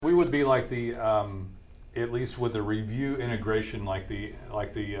We would be like the, at least with the review integration, like the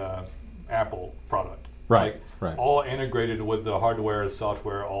Apple product. Right, like right. All integrated with the hardware and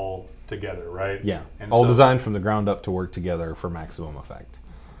software all together, right? Yeah, and all so, designed from the ground up to work together for maximum effect.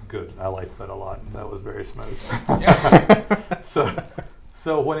 Good, I liked that a lot. That was very smooth. Yeah.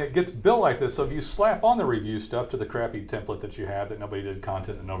 So when it gets built like this, so if you slap on the review stuff to the crappy template that you have that nobody did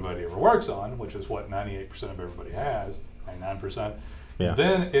content that nobody ever works on, which is what 98% of everybody has, 99%, yeah.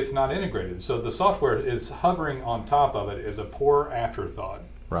 Then it's not integrated. So the software is hovering on top of it as a poor afterthought,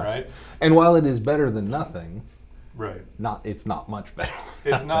 right? And while it is better than nothing, right, it's not much better.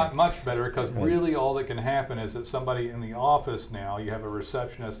 It's not much better because really all that can happen is that somebody in the office now, you have a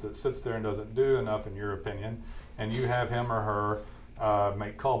receptionist that sits there and doesn't do enough in your opinion, and you have him or her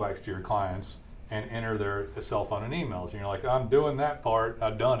make callbacks to your clients and enter their cell phone and emails. And you're like, I'm doing that part,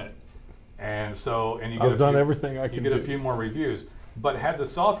 I've done it. And so, and you get everything I can you get a few more reviews. But had the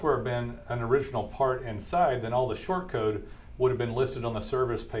software been an original part inside, then all the shortcode would have been listed on the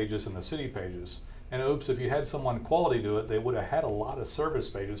service pages and the city pages. And oops, if you had someone quality do it, they would have had a lot of service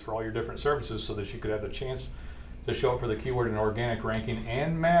pages for all your different services so that you could have the chance to show up for the keyword and organic ranking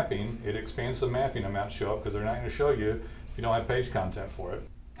and mapping. It expands the mapping amount to show up because they're not going to show you if you don't have page content for it.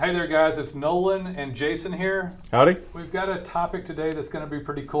 Hey there guys, it's Nolan and Jason here. Howdy. We've got a topic today that's going to be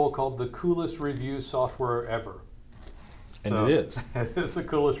pretty cool called the coolest review software ever. And it is. It is the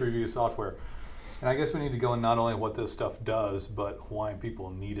coolest review software. And I guess we need to go in not only what this stuff does, but why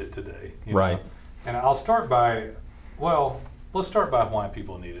people need it today. Right. Know? And I'll start by, well, let's start by why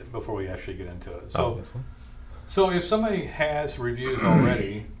people need it before we actually get into it. So if somebody has reviews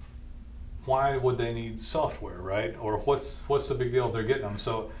already, why would they need software, right? Or what's the big deal if they're getting them?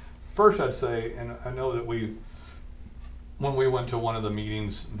 So first I'd say, and I know that when we went to one of the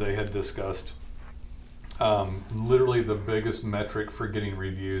meetings, they had discussed literally the biggest metric for getting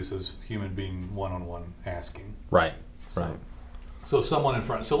reviews is human being one-on-one asking. Right, right. So someone in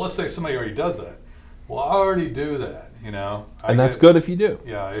front, so let's say somebody already does that. Well, I already do that, you know. And that's good if you do.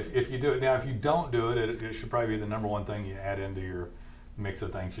 Yeah, if you do it. Now, if you don't do it, it should probably be the number one thing you add into your mix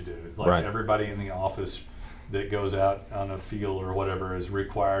of things you do. It's like everybody in the office that goes out on a field or whatever is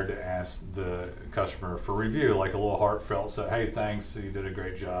required to ask the customer for review, like a little heartfelt say, hey, thanks, you did a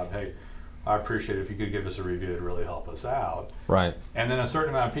great job. Hey, I appreciate it if you could give us a review, it'd really help us out. Right. And then a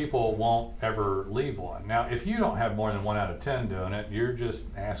certain amount of people won't ever leave one. Now, if you don't have more than 1 out of 10 doing it, you're just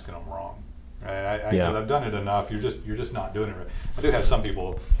asking them wrong. Right? Because I've done it enough. You're just not doing it right. I do have some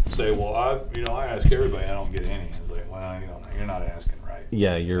people say, "Well, I ask everybody, I don't get any." It's like, well, you're not asking right.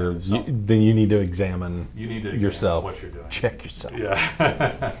 Yeah, then you need to examine. You need to yourself. What you're doing. Check yourself.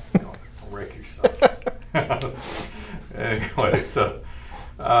 Yeah. Don't wreck yourself. Anyway, so.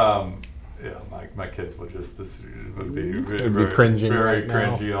 Yeah, my kids would would be cringing very right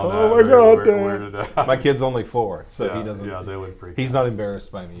cringy now. on that. Oh my God, Dad. My kid's only 4, so yeah, he doesn't. Yeah, they would freak. He's not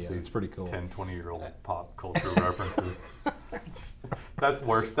embarrassed by me yet. It's pretty cool. 10, 20-year-old pop culture references. That's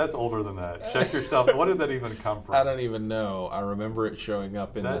worse. That's older than that. Check yourself. What did that even come from? I don't even know. I remember it showing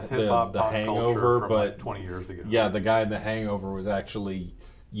up in the Hangover, from but like 20 years ago. Yeah, the guy in the Hangover was actually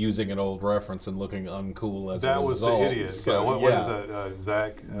using an old reference and looking uncool as a result. That was the idiot. So, what is that?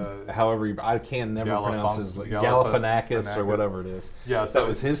 Zach? However, I can never pronounce his Galifianakis or whatever it is. Yeah, so that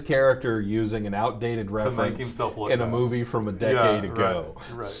was his character using an outdated reference to make himself look in bad. A movie from a decade ago.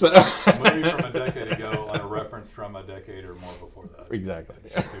 Right. So. A movie from a decade ago on a reference from a decade or more before that. Exactly.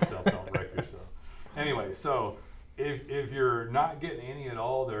 Check yourself, don't wreck yourself. Anyway, so if you're not getting any at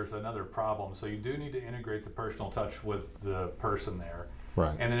all, there's another problem. So you do need to integrate the personal touch with the person there.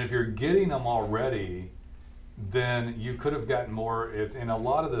 Right. And then if you're getting them already, then you could have gotten more. And a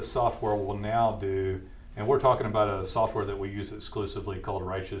lot of this software will now do, and we're talking about a software that we use exclusively called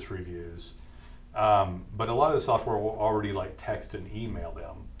Righteous Reviews. But a lot of the software will already like text and email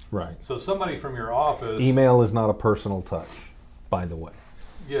them. Right. So somebody from your office. Email is not a personal touch, by the way.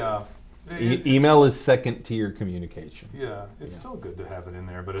 Yeah. Email is second tier communication. Yeah, it's still good to have it in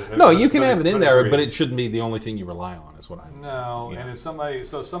there, but you can have it in there, but it shouldn't be the only thing you rely on. Is what I mean. No, and if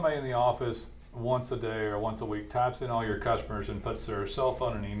somebody in the office once a day or once a week types in all your customers and puts their cell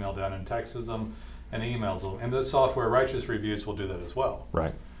phone and email down and texts them and emails them, and this software, Righteous Reviews, will do that as well.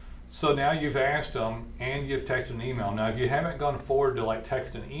 Right. So now you've asked them and you've texted an email. Now, if you haven't gone forward to like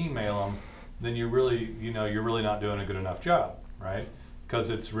text and email them, then you're really not doing a good enough job, right? Because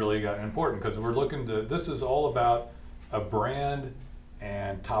it's really gotten important. Because we're looking to, this is all about a brand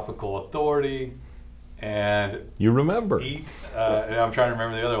and topical authority and you remember I'm trying to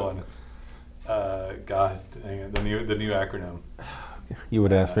remember the other one. God, dang it, the new acronym. You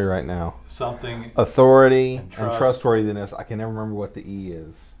would ask me right now. Something. Authority And and trustworthiness. I can never remember what the E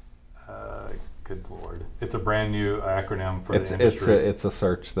is. Good Lord. It's a brand new acronym for the industry. It's a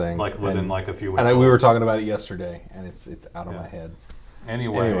search thing. Like within like a few weeks. And we were talking about it yesterday, and it's out of my head.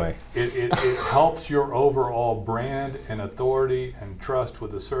 Anyway. It helps your overall brand and authority and trust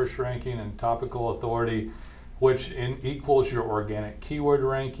with the search ranking and topical authority, which equals your organic keyword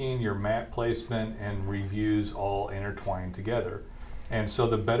ranking, your map placement, and reviews all intertwined together. And so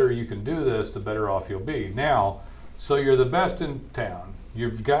the better you can do this, the better off you'll be. Now, so you're the best in town.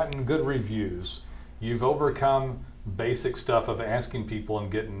 You've gotten good reviews. You've overcome basic stuff of asking people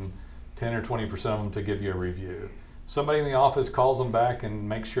and getting 10 or 20% of them to give you a review. Somebody in the office calls them back and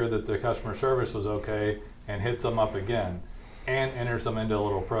makes sure that the customer service was okay and hits them up again and enters them into a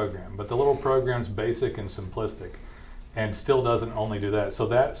little program. But the little program's basic and simplistic and still doesn't only do that. So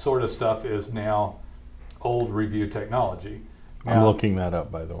that sort of stuff is now old review technology. I'm looking that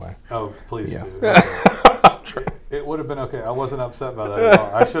up, by the way. Oh, please do. It would have been okay. I wasn't upset by that at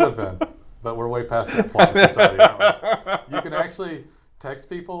all. I should have been, but we're way past that point in society, aren't we? You can actually text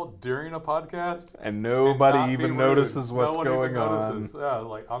people during a podcast, and nobody even notices what's going on. Yeah,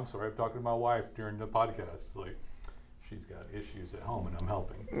 like, I'm sorry, I'm talking to my wife during the podcast. It's like, she's got issues at home, and I'm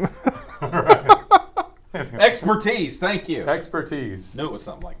helping. Right. Expertise. Thank you. Expertise. No, it was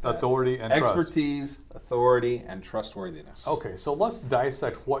something like that. Authority and trust. Expertise, authority, and trustworthiness. Okay, so let's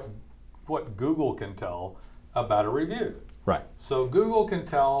dissect what Google can tell about a review. Right. So Google can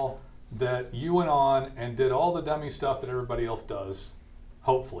tell that you went on and did all the dummy stuff that everybody else does,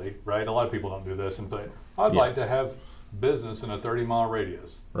 hopefully, right? A lot of people don't do this, but I'd like to have business in a 30-mile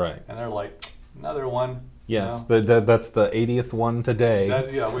radius. Right. And they're like, another one. Yes, that's the 80th one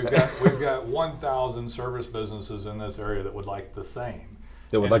today. We've got 1,000 service businesses in this area that would like the same.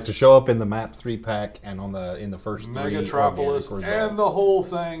 That would like to show up in the Map 3-pack and in the first Megatropolis and the whole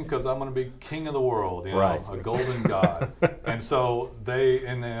thing, because I'm going to be king of the world, right. A golden god. And so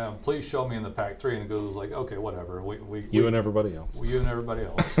please show me in the Pack 3, and Google's like, okay, whatever. You and everybody else. You and everybody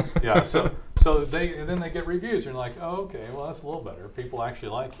else. Yeah. So then they get reviews, and you're like, oh, okay, well that's a little better. People actually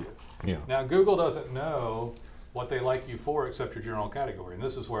like you. Yeah. Now Google doesn't know what they like you for except your general category, and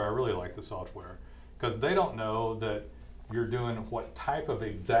this is where I really like the software, because they don't know that you're doing what type of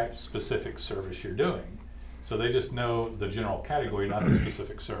exact specific service you're doing. So they just know the general category, not the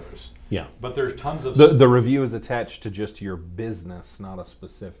specific service. Yeah. But there's tons of the review is attached to just your business, not a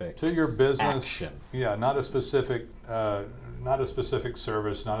specific action. Yeah, not a specific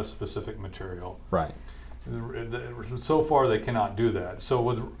service, not a specific material. Right. So far they cannot do that. So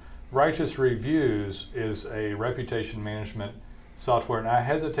with Righteous Reviews is a reputation management software, and I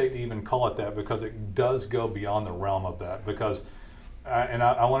hesitate to even call it that because it does go beyond the realm of that. Because,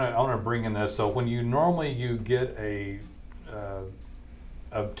 I want to bring in this. So when you get a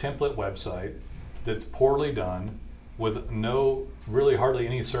template website that's poorly done with hardly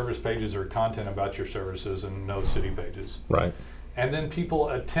any service pages or content about your services and no city pages, right? And then people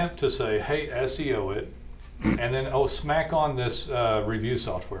attempt to say, "Hey, SEO it," and then smack on this review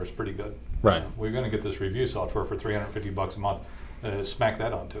software is pretty good. Right. We're going to get this review software for $350 a month. Smack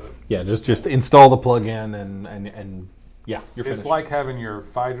that onto it. Yeah, just install the plugin and yeah, you're finished. It's like having your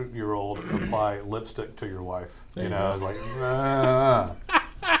 5-year-old apply lipstick to your wife. It's like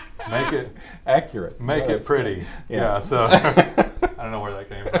make it accurate, make it pretty. Yeah. So I don't know where that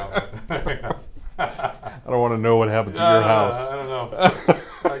came from. I don't want to know what happens in your house. I don't know.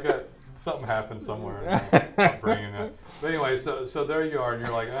 I got something happened somewhere. I'm bringing it. But anyway, so there you are, and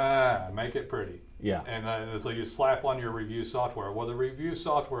you're like, make it pretty. Yeah. And so you slap on your review software. Well, the review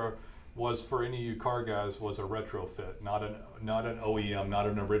software was, for any of you car guys, was a retrofit, not an OEM, not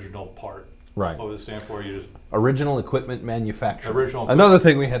an original part. Right. What would it stand for? Original equipment manufacturer. Original. Another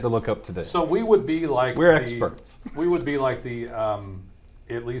thing we had to look up today. So we would be like we're experts. We would be like the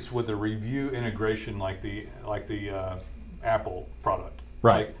at least with the review integration, like the Apple product.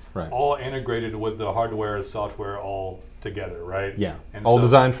 Right. Right. All integrated with the hardware and software all together, right? Yeah. And all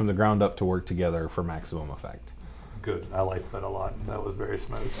designed from the ground up to work together for maximum effect. Good. I liked that a lot. That was very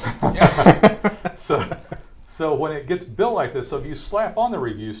smooth. So when it gets built like this, so if you slap on the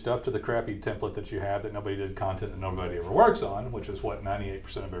review stuff to the crappy template that you have that nobody did content that nobody ever works on, which is what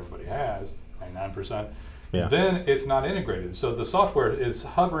 98% of everybody has, 99%, then it's not integrated. So the software is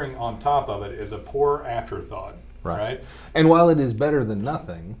hovering on top of it is a poor afterthought, right? And while it is better than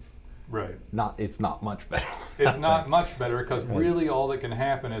nothing, right, it's not much better. It's not much better, because really all that can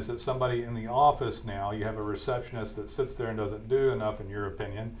happen is that somebody in the office now, you have a receptionist that sits there and doesn't do enough, in your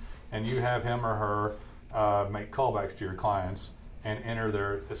opinion, and you have him or her make callbacks to your clients and enter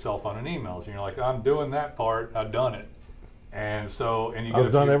their cell phone and emails. And you're like, I'm doing that part, I've done it. And so, and you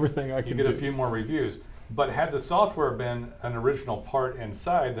I've done everything I can get do. a few more reviews. But had the software been an original part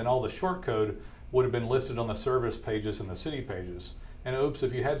inside, then all the short code would have been listed on the service pages and the city pages. And oops,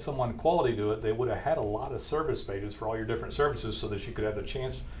 if you had someone quality do it, they would have had a lot of service pages for all your different services so that you could have the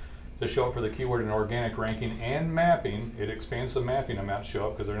chance to show up for the keyword and organic ranking and mapping. It expands the mapping amount to show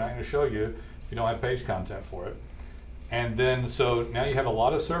up because they're not going to show you if you don't have page content for it. And then, so now you have a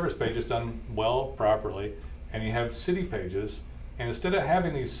lot of service pages done well, properly, and you have city pages. And instead of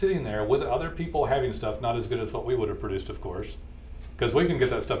having these sitting there with other people having stuff, not as good as what we would have produced, of course, because we can get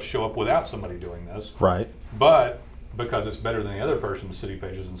that stuff to show up without somebody doing this. Right. But because it's better than the other person's city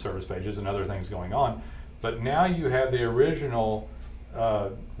pages and service pages and other things going on. But now you have the original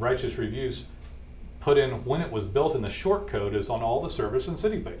righteous reviews put in when it was built, in the short code is on all the service and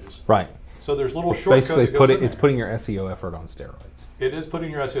city pages. Right. So there's little short Basically, code that goes in it's there. putting your SEO effort on steroids. It is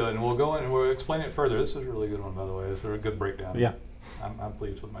putting your SEO, and we'll go in and we'll explain it further. This is a really good one, by the way. This is a good breakdown. Yeah. I'm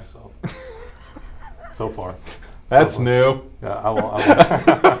pleased with myself so far. That's so far. new. Yeah, I will.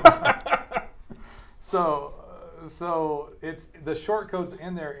 So it's the short code's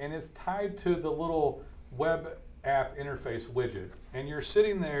in there, and it's tied to the little web app interface widget. And you're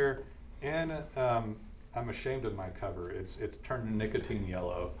sitting there in, I'm ashamed of my cover. It's turned nicotine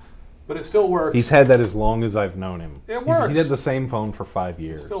yellow, but it still works. He's had that as long as I've known him. It works. He had the same phone for 5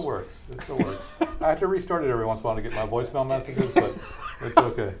 years. It still works. It still works. I have to restart it every once in a while to get my voicemail messages, but it's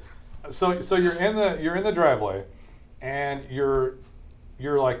okay. So you're in the driveway, and you're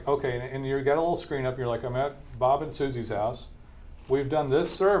like, okay, and you got a little screen up. You're like, I'm at Bob and Susie's house. We've done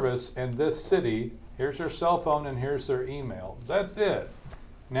this service in this city. Here's their cell phone and here's their email. That's it.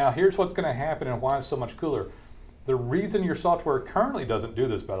 Now here's what's going to happen and why it's so much cooler. The reason your software currently doesn't do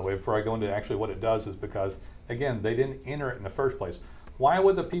this, by the way, before I go into actually what it does, is because, again, they didn't enter it in the first place. Why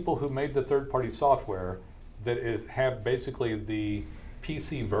would the people who made the third-party software that have basically the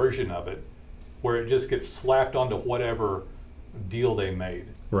PC version of it, where it just gets slapped onto whatever deal they made?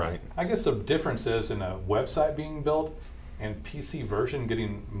 Right. I guess the difference is in a website being built and PC version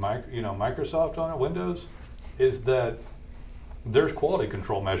getting Microsoft on it, Windows, is that there's quality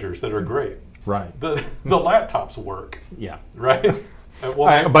control measures that are great. Right. The laptops work. Yeah. Right?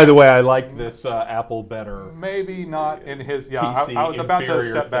 Well, By the way, I like this Apple better. maybe not in his, PC I was about to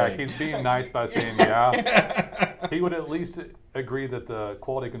inferior step back. thing. He's being nice by saying, yeah. He would at least agree that the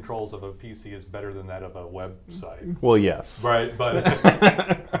quality controls of a PC is better than that of a website. Well, yes. Right,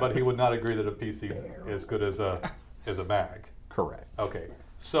 but but he would not agree that a PC is as good as a Mac. Correct. Okay,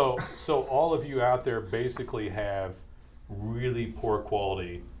 so all of you out there basically have really poor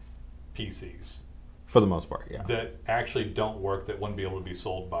quality PCs For the most part, yeah. that actually don't work, that wouldn't be able to be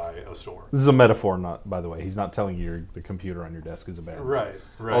sold by a store. This is a metaphor, not, by the way. He's not telling you the computer on your desk is a bad one. Right.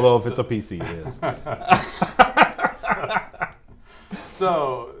 Although if it's a PC, it is.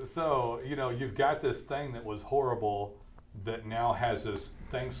 So you've got this thing that was horrible that now has this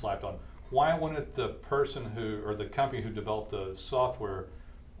thing slapped on. Why wouldn't the person or the company who developed the software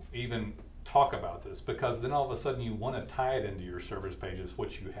even talk about this? Because then all of a sudden you want to tie it into your service pages,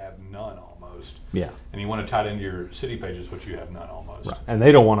 which you have none almost. Yeah. And you want to tie it into your city pages, which you have none almost. Right. And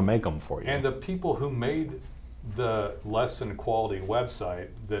they don't want to make them for you. And the people who made the less than quality website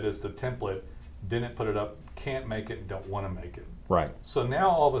that is the template didn't put it up, can't make it, and don't want to make it. Right. So now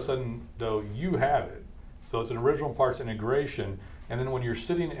all of a sudden, though, you have it. So it's an original parts integration. And then when you're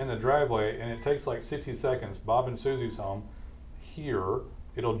sitting in the driveway and it takes like 60 seconds, Bob and Susie's home, here,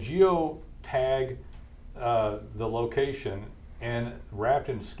 it'll geo-tag the location and wrapped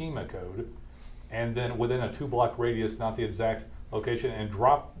in schema code, and then within a 2-block radius, not the exact location, and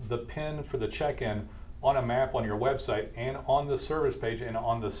drop the pin for the check-in on a map on your website and on the service page and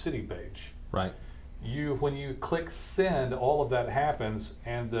on the city page. Right. When you click send, all of that happens,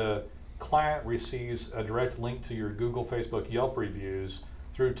 and the client receives a direct link to your Google, Facebook, Yelp reviews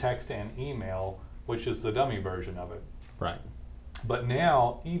through text and email, which is the dummy version of it. Right. But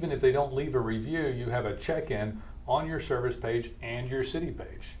now, even if they don't leave a review, you have a check-in on your service page and your city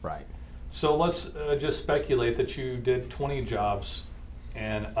page. Right. So let's just speculate that you did 20 jobs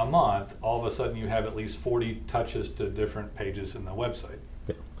in a month. All of a sudden, you have at least 40 touches to different pages in the website.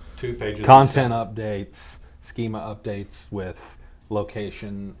 Yeah. 2 pages. Content updates, schema updates with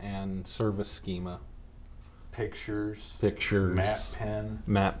location and service schema. Pictures.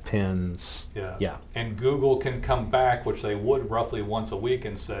 Map pins. Yeah. Yeah. And Google can come back, which they would roughly once a week,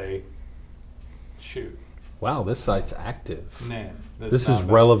 and say, shoot, Wow, this site's active. man, This is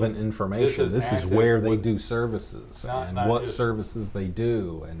relevant information. This is This is active where they with- do services Not and what just- services they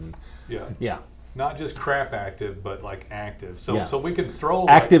do. And Yeah. yeah, not just crap active, but like active. So Yeah. so we could throw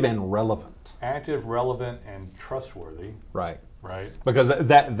Active like, and relevant. active, relevant, and trustworthy. Right. Right. Because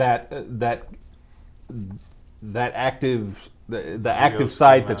that active the active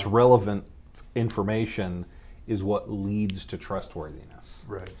site that's relevant information is what leads to trustworthiness.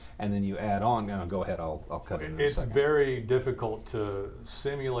 Right. And then you add on. No, go ahead. I'll cut in a It's second. very difficult to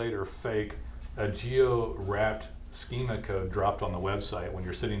simulate or fake a geo-wrapped schema code dropped on the website when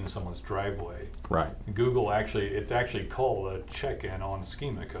you're sitting in someone's driveway. Right. Google it's actually called a check-in on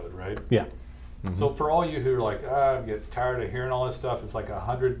schema code, right? Yeah. So for all you who are like, I get tired of hearing all this stuff, it's like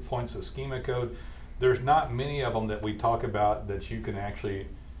 100 points of schema code. There's not many of them that we talk about that you can actually,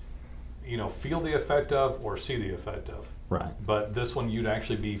 feel the effect of or see the effect of. Right. But this one you'd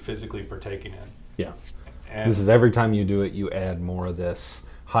actually be physically partaking in. Yeah. And This is every time you do it, you add more of this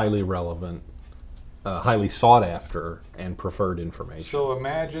highly relevant, highly sought after, and preferred information. so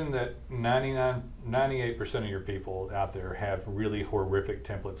imagine that 98% of your people out there have really horrific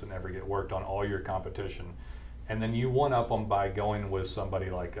templates that never get worked on, all your competition. And then you one-up them by going with somebody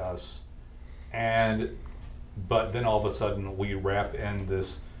like us. But then all of a sudden we wrap in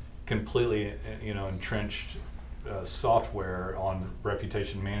this completely, entrenched software on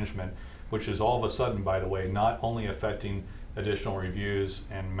reputation management, which is all of a sudden, by the way, not only affecting additional reviews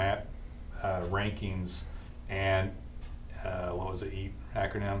and map rankings and what was the EAT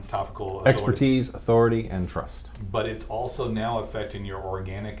acronym? Topical authority. Expertise, authority, and trust. But it's also now affecting your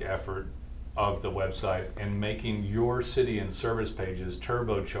organic effort of the website and making your city and service pages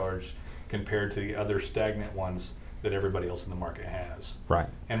turbocharged compared to the other stagnant ones that everybody else in the market has. Right.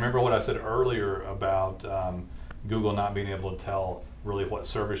 And remember what I said earlier about Google not being able to tell really what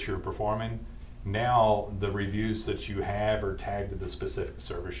service you're performing? Now the reviews that you have are tagged to the specific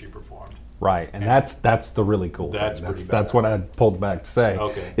service you performed. Right, and that's the really cool That's thing. pretty That's badass. what I pulled back to say.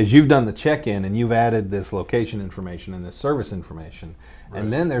 Okay. Is you've done the check-in and you've added this location information and this service information, Right.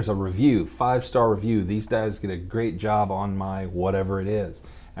 and then there's a review, 5-star review. These guys did a great job on my whatever it is,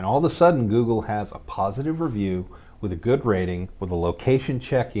 and all of a sudden Google has a positive review with a good rating with a location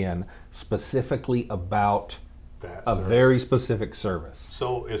check-in specifically about That a service. very specific service.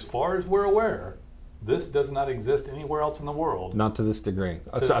 So as far as we're aware, this does not exist anywhere else in the world. Not to this degree.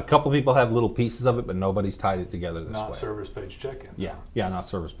 A couple people have little pieces of it, but nobody's tied it together this Not way. service page check-in. Yeah, not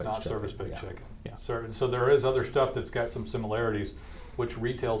service page. Not check-in. service page Yeah. check-in. Yeah. So there is other stuff that's got some similarities, which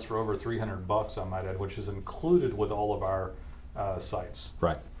retails for over $300, I might add, which is included with all of our sites.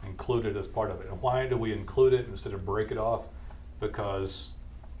 Right. Included as part of it. And why do we include it instead of break it off? Because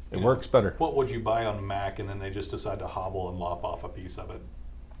It works better. What would you buy on Mac and then they just decide to hobble and lop off a piece of it?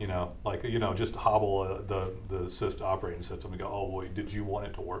 Just hobble the SYS operating system and go, oh wait, did you want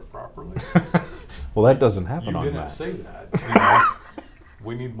it to work properly? Well, that doesn't happen You on didn't Mac. say that.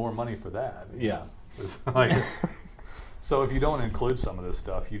 We need more money for that. Yeah. It's like, so if you don't include some of this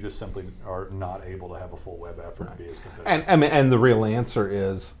stuff, you just simply are not able to have a full web effort and be as competitive. And the real answer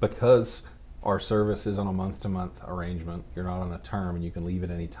is because our service is on a month-to-month arrangement. You're not on a term, and you can leave at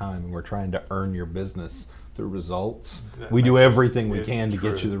any time. And we're trying to earn your business through results. That We do makes sense. everything we It's can to get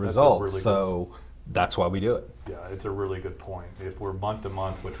true. you the That's a results. really So that's why we do it. Yeah, it's a really good point. If we're month to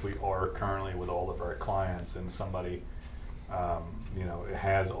month, which we are currently with all of our clients, and somebody,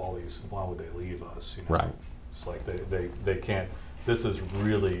 has all these, why would they leave us? Right. It's like they can't. This is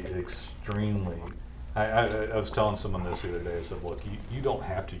really extremely. I was telling someone this the other day. I said, look, you don't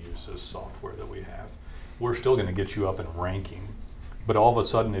have to use this software that we have. We're still going to get you up in ranking. But all of a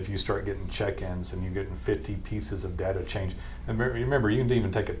sudden, if you start getting check-ins and you're getting 50 pieces of data change, and remember, you can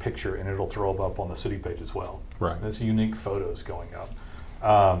even take a picture and it'll throw up on the city page as well. Right. That's unique photos going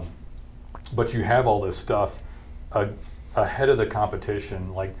up. But you have all this stuff ahead of the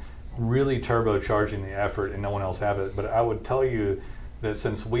competition, like really turbocharging the effort, and no one else have it. But I would tell you that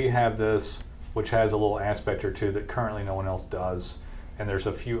since we have this, which has a little aspect or two that currently no one else does, and there's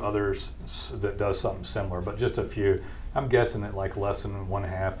a few others that does something similar, but just a few. I'm guessing that like less than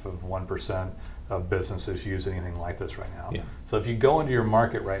 0.5% of businesses use anything like this right now. Yeah. So if you go into your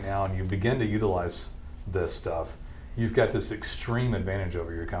market right now and you begin to utilize this stuff, you've got this extreme advantage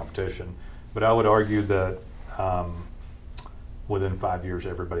over your competition. But I would argue that within 5 years,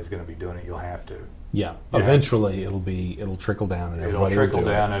 everybody's going to be doing it. You'll have to. Yeah. Eventually, it'll trickle down, and It'll everybody will trickle do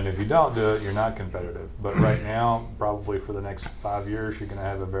it. down, and if you don't do it, you're not competitive. But right now, probably for the next 5 years, you're going to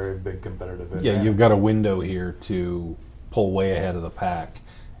have a very big competitive advantage. Yeah, you've got a window here to pull way ahead of the pack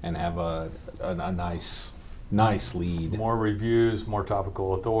and have a nice lead. More reviews, more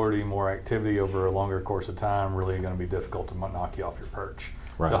topical authority, more activity over a longer course of time, really going to be difficult to knock you off your perch.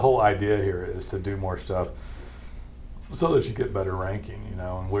 Right. The whole idea here is to do more stuff so that you get better ranking,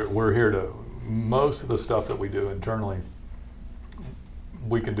 and we're here to most of the stuff that we do internally,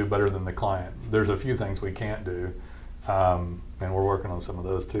 we can do better than the client. There's a few things we can't do, and we're working on some of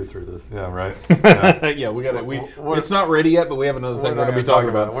those too through this. Yeah, right. Yeah, yeah, we got it. It's not ready yet, but we have another thing we're going to be talking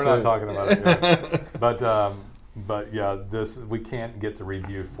about. We're not talking about it yet. But yeah, we can't get the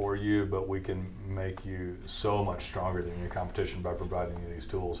review for you, but we can make you so much stronger than your competition by providing you these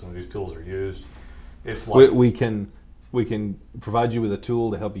tools, and these tools are used. It's like we can provide you with a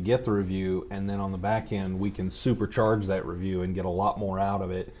tool to help you get the review, and then on the back end, we can supercharge that review and get a lot more out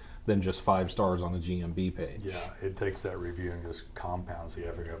of it than just 5 stars on a GMB page. Yeah, it takes that review and just compounds the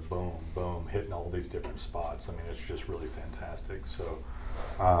effort. Boom, boom, hitting all these different spots. I mean, it's just really fantastic. So.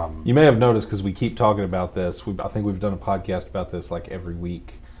 You may have noticed, because we keep talking about this, I think we've done a podcast about this like every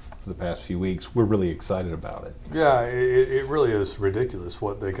week for the past few weeks. We're really excited about it. Yeah, it really is ridiculous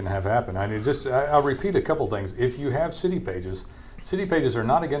what they can have happen. I mean, I'll repeat a couple things. If you have city pages are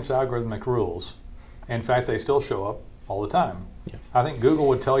not against algorithmic rules. In fact, they still show up all the time. Yeah. I think Google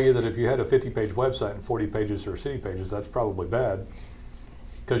would tell you that if you had a 50-page website and 40 pages are city pages, that's probably bad.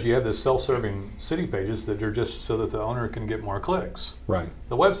 Because you have this self-serving city pages that are just so that the owner can get more clicks. Right.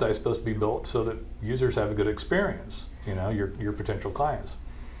 The website's supposed to be built so that users have a good experience, your potential clients.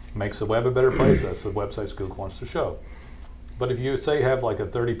 Makes the web a better place. That's the websites Google wants to show. But if you say have like a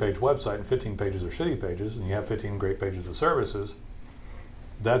 30-page website and 15 pages are city pages, and you have 15 great pages of services,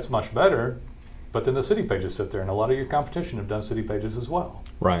 that's much better. But then the city pages sit there, and a lot of your competition have done city pages as well.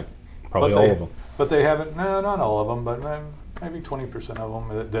 Right. Probably all of them. But they haven't. No, not all of them, but maybe 20% of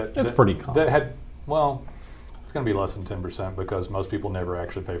them. That's pretty common. That had, well, it's going to be less than 10% because most people never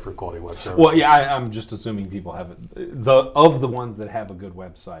actually pay for quality web services. Well, yeah, I'm just assuming people have it. Of the ones that have a good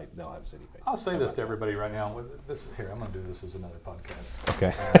website, they'll have city pages. I'll say this to everybody right now. Here, I'm going to do this as another podcast.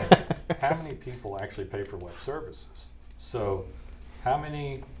 Okay. How many people actually pay for web services? So, how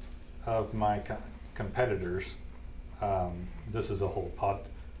many of my competitors? This is a whole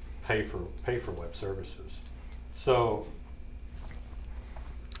pay for web services. So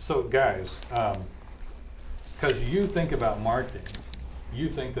guys, because you think about marketing, you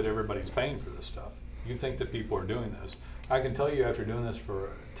think that everybody's paying for this stuff. You think that people are doing this. I can tell you after doing this for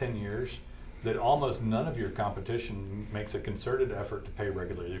 10 years that almost none of your competition makes a concerted effort to pay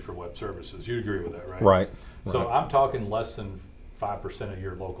regularly for web services. You agree with that, right? Right. So I'm talking less than 5% of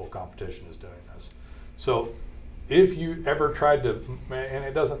your local competition is doing this. So if you ever tried to, and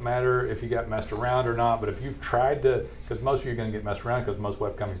it doesn't matter if you got messed around or not, but if you've tried to, because most of you are going to get messed around because most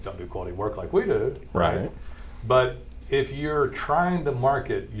web companies don't do quality work like we do, right? But if you're trying to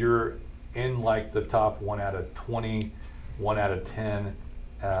market, you're in like the top 1 out of 20, 1 out of 10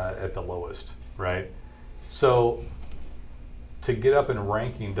 at the lowest, right? So to get up in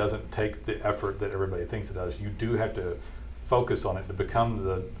ranking doesn't take the effort that everybody thinks it does. You do have to focus on it to become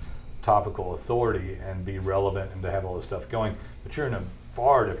the topical authority and be relevant and to have all this stuff going, but you're in a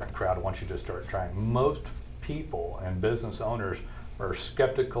far different crowd once you just start trying. Most people and business owners are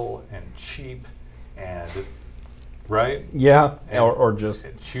skeptical and cheap and right? Yeah, or just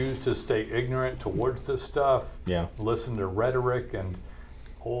choose to stay ignorant towards this stuff. Yeah. Listen to rhetoric and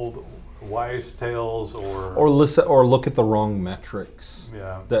old wives' tales, or listen, or look at the wrong metrics.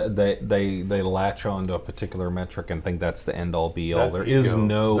 Yeah. They latch on to a particular metric and think that's the end all be all. That's there ego. is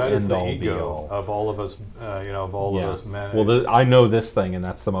no that is end the all ego be all of all of us. Of all of us men. Well, I know this thing, and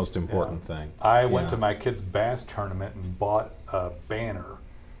that's the most important thing. I went to my kid's bass tournament and bought a banner.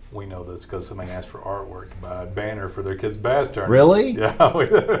 We know this because somebody asked for artwork to buy a banner for their kid's bass tournament. Really? Yeah, we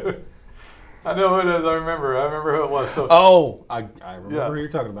do. I know who it is. I remember who it was. So, I remember who you're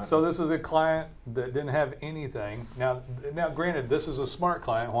talking about. So this is a client that didn't have anything. Now, granted, this is a smart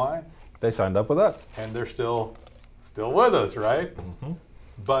client. Why? They signed up with us, and they're still with us, right? Mm-hmm.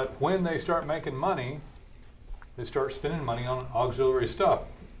 But when they start making money, they start spending money on auxiliary stuff.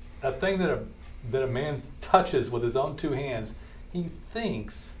 A thing that a man touches with his own 2 hands, he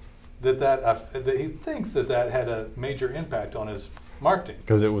thinks that had a major impact on his marketing.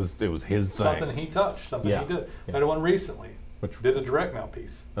 Because it was his thing. Something he touched, something he did. I had one recently. Did a direct mail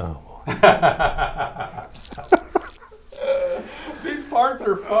piece. Oh. These parts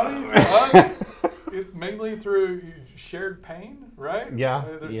are funny for us. It's mainly through shared pain, right? Yeah.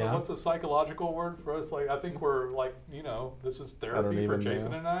 What's a psychological word for us? Like, I think we're like, this is therapy for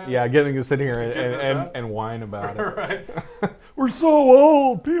Jason and I. Yeah, getting to sit here and whine about it. Right. We're so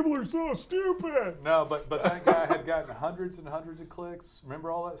old. People are so stupid. No, but that guy had gotten hundreds and hundreds of clicks.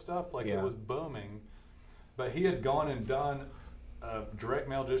 Remember all that stuff? Like, it was booming. But he had gone and done direct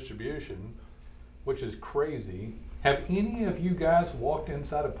mail distribution, which is crazy. Have any of you guys walked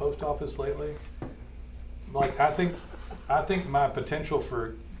inside a post office lately? Like, I think my potential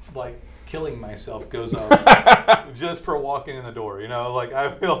for like killing myself goes up just for walking in the door. You know, like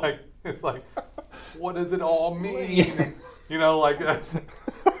I feel like it's like, what does it all mean? You know, like.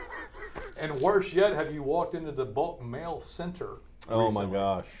 And worse yet, have you walked into the bulk mail center recently? Oh my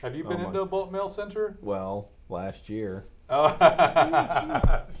gosh! Have you been into a bulk mail center? Well, last year. Oh.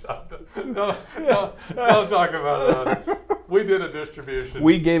 don't talk about that. We did a distribution.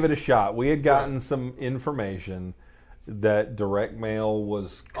 We gave it a shot. We had gotten some information that direct mail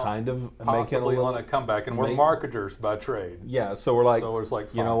was kind of possibly making on a comeback, and we're marketers by trade. Yeah, so we're like,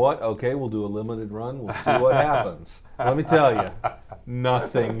 you know what? Okay, we'll do a limited run. We'll see what happens. Let me tell you,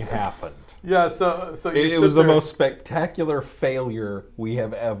 nothing happened. Yeah, so it was the most spectacular failure we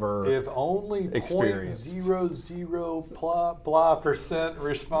have ever if only experienced. 0.00%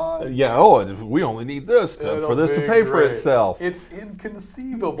 respond. Yeah, we only need this for this to pay for itself. It's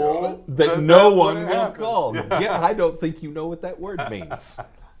inconceivable that no one will call. Yeah, I don't think you know what that word means.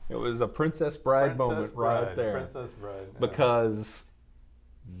 It was a Princess Bride moment right there. Princess Bride. Yeah. Because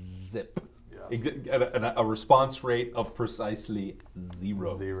zip. A response rate of precisely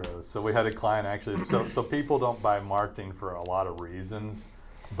zero. So we had a client actually. So people don't buy marketing for a lot of reasons,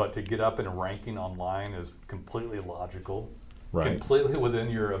 but to get up in ranking online is completely logical, completely within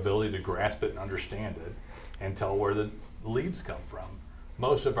your ability to grasp it and understand it, and tell where the leads come from.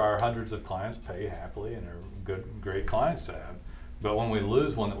 Most of our hundreds of clients pay happily and are great clients to have. But when we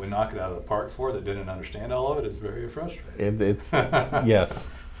lose one that we knock it out of the park for that didn't understand all of it, it's very frustrating. It's yes.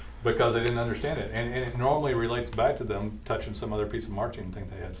 Because they didn't understand it. And it normally relates back to them touching some other piece of marketing and think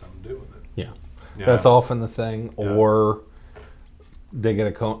they had something to do with it. Yeah. That's often the thing. Yeah. Or they get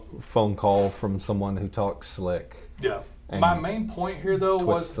a phone call from someone who talks slick. Yeah. My main point here, though,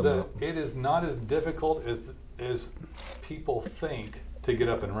 was that it is not as difficult as people think to get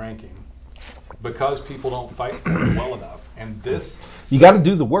up in ranking because people don't fight for it well enough. And this... You got to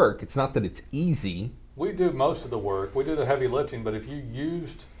do the work. It's not that it's easy. We do most of the work. We do the heavy lifting. But if you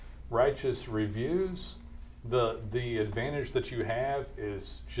used righteous reviews, the advantage that you have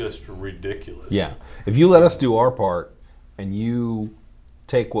is just ridiculous. Yeah. If you let us do our part and you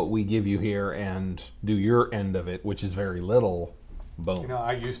take what we give you here and do your end of it, which is very little, boom. You know,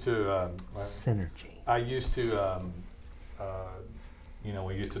 I used to... synergy. I used to...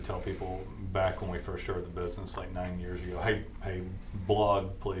 we used to tell people back when we first started the business, like 9 years ago, hey,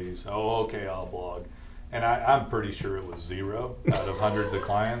 blog, please. Oh, okay, I'll blog. And I'm pretty sure it was 0 out of hundreds of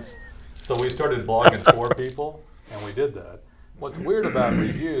clients. So we started blogging for people, and we did that. What's weird about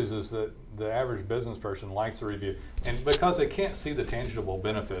reviews is that the average business person likes a review, and because they can't see the tangible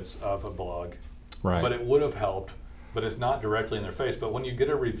benefits of a blog, but it would have helped, but it's not directly in their face. But when you get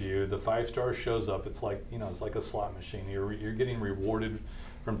a review, the 5 stars shows up. It's like, it's like a slot machine. You're getting rewarded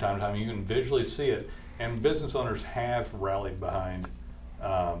from time to time. You can visually see it, and business owners have rallied behind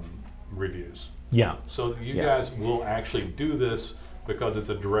reviews. Yeah. So you guys will actually do this because it's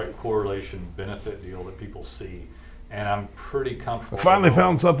a direct correlation benefit deal that people see. And I'm pretty comfortable. I finally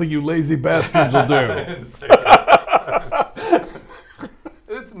found something you lazy bastards will do. I didn't say that.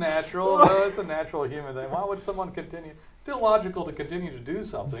 It's natural, though. It's a natural human thing. Why would someone continue? It's illogical to continue to do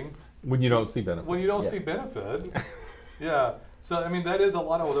something when you don't see benefit. When you don't see benefit. Yeah. So, I mean, that is a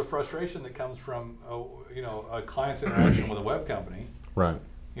lot of the frustration that comes from, a client's interaction with a web company. Right.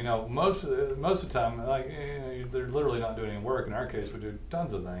 Most of the time, they're literally not doing any work. In our case, we do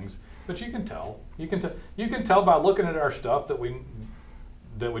tons of things, but you can tell. You can tell by looking at our stuff that we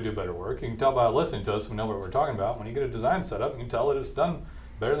do better work. You can tell by listening to us. We know what we're talking about. When you get a design set up, you can tell that it's done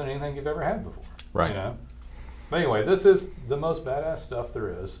better than anything you've ever had before. Right. But anyway, this is the most badass stuff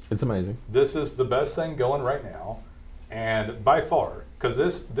there is. It's amazing. This is the best thing going right now, and by far, because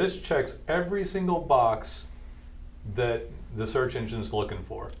this checks every single box that the search engine's looking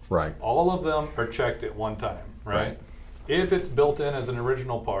for. Right. All of them are checked at one time, right? If it's built in as an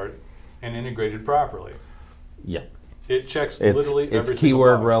original part and integrated properly. Yeah. It checks literally every single box. It's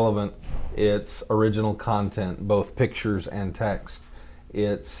keyword relevant. It's original content, both pictures and text.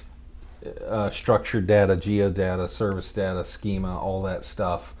 It's structured data, geodata, service data, schema, all that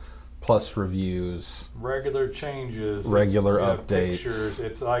stuff, plus reviews. Regular changes. Regular updates. Pictures.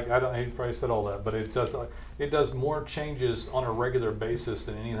 It's like, he probably said all that, but it does more changes on a regular basis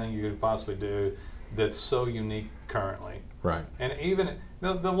than anything you could possibly do that's so unique currently. Right. And even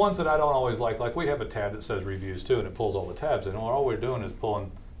the ones that I don't always like we have a tab that says reviews too, and it pulls all the tabs in. And all we're doing is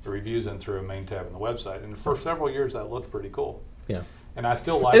pulling the reviews in through a main tab in the website. And for several years, that looked pretty cool. Yeah. And I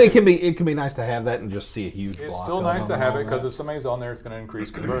still like it. And it can be nice to have that and just see a huge block. It's still nice to have it because if somebody's on there, it's going to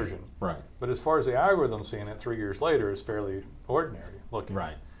increase conversion. Right. But as far as the algorithm seeing it 3 years later is fairly ordinary looking.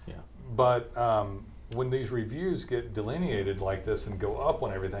 Right. Yeah. But when these reviews get delineated like this and go up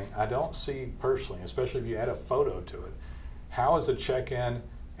on everything, I don't see personally, especially if you add a photo to it, how is a check-in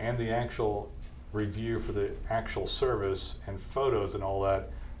and the actual review for the actual service and photos and all that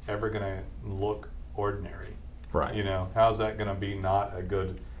ever going to look ordinary? Right. You know, how's that going to be not a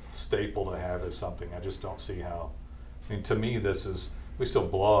good staple to have as something? I just don't see how. I mean, to me, we still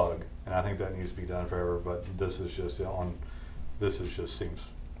blog, and I think that needs to be done forever. But this is just seems.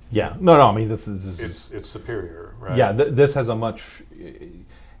 Yeah. No. I mean, this is. It's superior, right? Yeah. This has a much.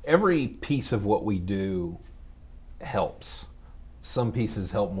 Every piece of what we do helps. Some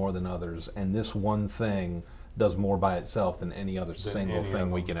pieces help more than others, and this one thing does more by itself than any other single thing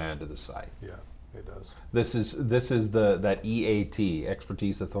we can add to the site. Yeah, it does. This is that EAT,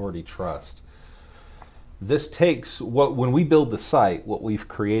 expertise, authority, trust. This takes when we build the site, what we've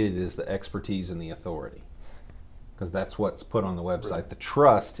created is the expertise and the authority, because that's what's put on the website. Right. The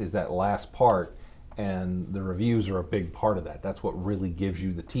trust is that last part, and the reviews are a big part of that. That's what really gives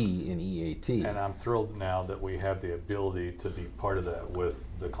you the T in EAT. And I'm thrilled now that we have the ability to be part of that with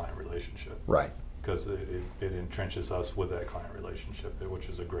the client relationship. Right. Because it entrenches us with that client relationship, which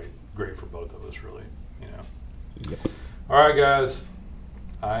is great for both of us, really. You know. Yep. All right, guys.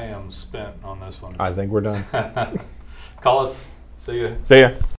 I am spent on this one. I think we're done. Call us. See ya. See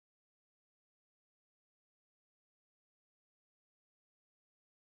ya.